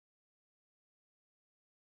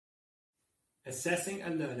Assessing a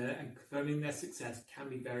learner and confirming their success can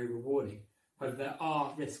be very rewarding. However, there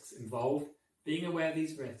are risks involved. Being aware of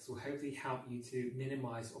these risks will hopefully help you to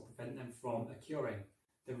minimise or prevent them from occurring.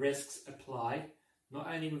 The risks apply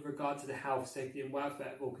not only with regard to the health, safety and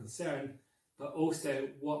welfare of all concerned, but also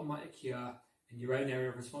what might occur in your own area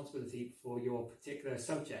of responsibility for your particular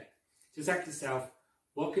subject. Just ask yourself,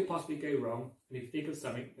 what could possibly go wrong? And if you think of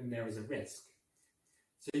something, then there is a risk.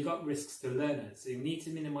 So you've got risks to learners. So you need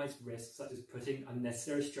to minimise risks such as putting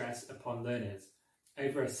unnecessary stress upon learners,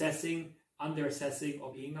 over-assessing, under-assessing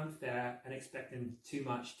or being unfair and expecting too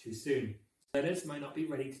much too soon. Learners might not be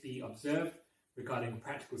ready to be observed regarding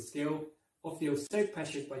practical skill or feel so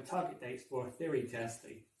pressured by target dates for a theory test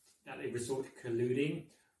that they resort to colluding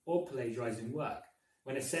or plagiarising work.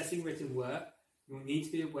 When assessing written work, you will need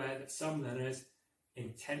to be aware that some learners,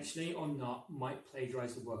 intentionally or not, might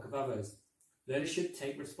plagiarise the work of others. Learners should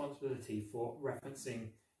take responsibility for referencing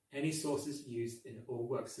any sources used in all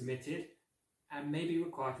work submitted and may be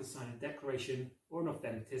required to sign a declaration or an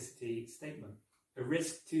authenticity statement. A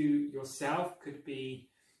risk to yourself could be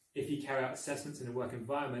if you carry out assessments in a work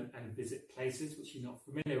environment and visit places which you're not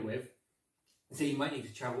familiar with. So you might need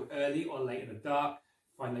to travel early or late in the dark,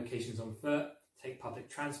 find locations on foot, take public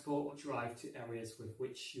transport or drive to areas with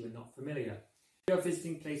which you are not familiar. If you're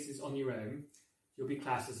visiting places on your own, you'll be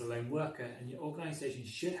classed as a lone worker and your organisation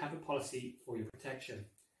should have a policy for your protection.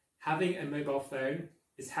 Having a mobile phone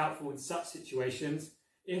is helpful in such situations.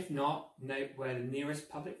 If not, note where the nearest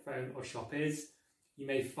public phone or shop is. You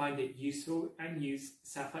may find it useful and use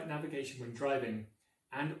satellite navigation when driving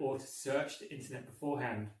and or to search the internet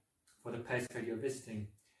beforehand for the postcode you're visiting.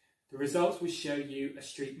 The results will show you a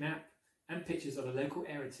street map and pictures of the local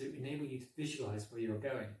area to enable you to visualise where you're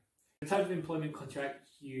going. The type of employment contract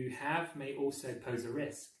you have may also pose a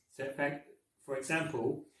risk. So, for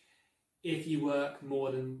example, if you work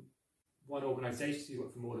more than one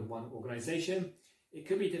organisation, it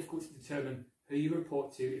could be difficult to determine who you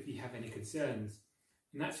report to if you have any concerns.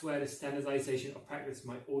 And that's where the standardisation of practice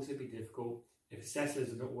might also be difficult if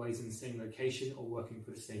assessors are not always in the same location or working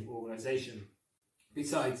for the same organisation.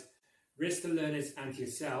 Besides, risks to learners and to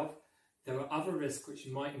yourself, there are other risks which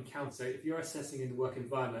you might encounter if you're assessing in the work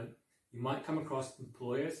environment. You might come across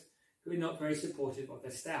employers who are not very supportive of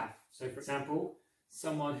their staff. So, for example,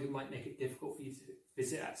 someone who might make it difficult for you to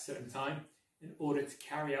visit at a certain time in order to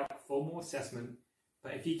carry out a formal assessment.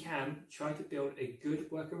 But if you can, try to build a good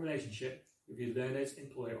working relationship with your learner's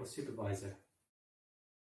employer or supervisor.